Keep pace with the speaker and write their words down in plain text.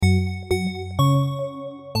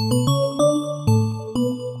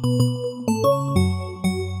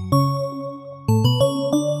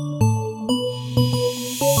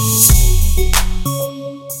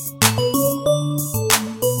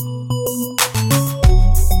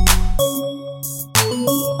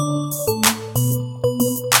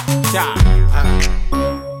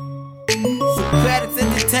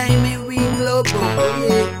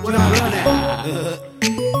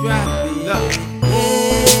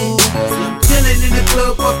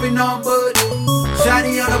puffin' on bud.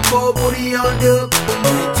 Shawty on the pole, booty on dub.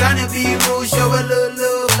 Tryna be rude, show a little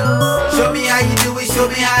love. Show me how you do it, show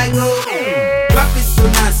me how it go. Drop it so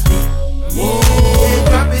nasty. Whoa,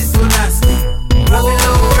 drop it so nasty. Whoa,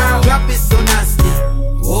 drop it so nasty.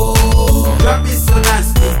 Whoa, drop it so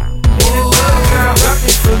nasty. Whoa, drop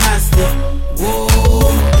it so nasty. Whoa,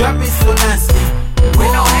 drop it so nasty.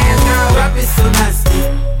 With no hands, girl. Drop it so nasty.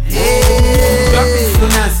 Yeah, drop it so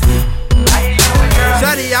nasty.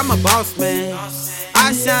 Shawty, I'm a boss man.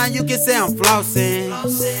 I shine, you can say I'm flossing.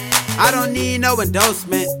 I don't need no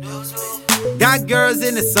endorsement. Got girls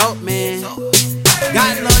in the soap, man.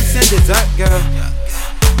 Got lunch and dessert, girl.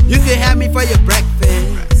 You can have me for your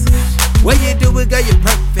breakfast. What you do it, girl, you're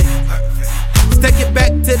perfect. Take it back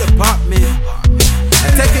to the apartment. I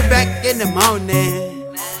take it back in the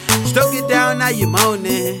morning. Stroke it down, now you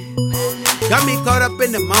moaning. Got me caught up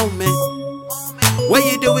in the moment. What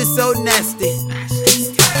you do is so nasty.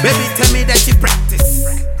 Baby, tell me that you practice.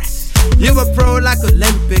 You a pro like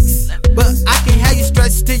Olympics, but I can have you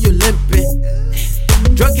stretch till you limping.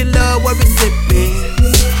 Drunk in love, what we sipping.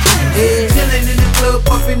 Yeah, chillin' in the club,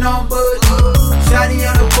 puffin' on bud. Shawty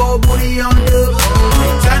on the pole, booty on dub.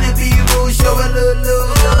 Tryna be rude, show a little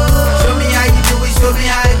love. Show me how you do it, show me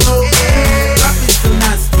how it go. Yeah, drop it so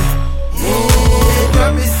nasty. Yeah,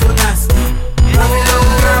 drop it so nasty.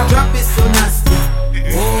 Oh, drop it so nasty.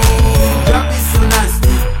 Oh, drop it so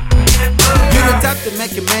nasty. You the type to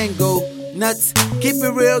make a man go nuts. Keep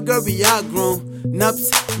it real, girl, we all grown nuts.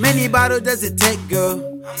 Many bottles does it take, girl?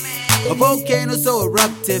 A volcano so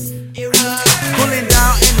eruptive. Cooling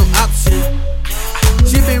down ain't no option.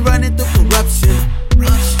 She been running through corruption.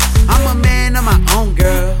 I'm a man of my own,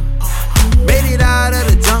 girl. Made it out of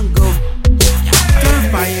the jungle.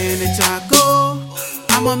 Turn fire into charcoal.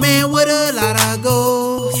 I'm a man with a lot of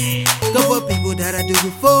goals. Couple people that I do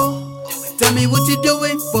before. Tell me what you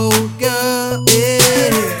doing for, girl.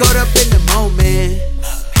 Yeah. Caught up in the moment.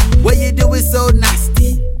 What you do is so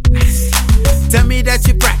nasty. Tell me that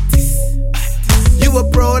you practice. You a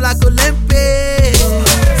pro like Olympics.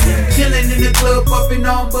 Chillin' in the club, puffin'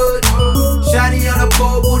 on bud. Shawty on the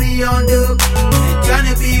pole, booty on dub.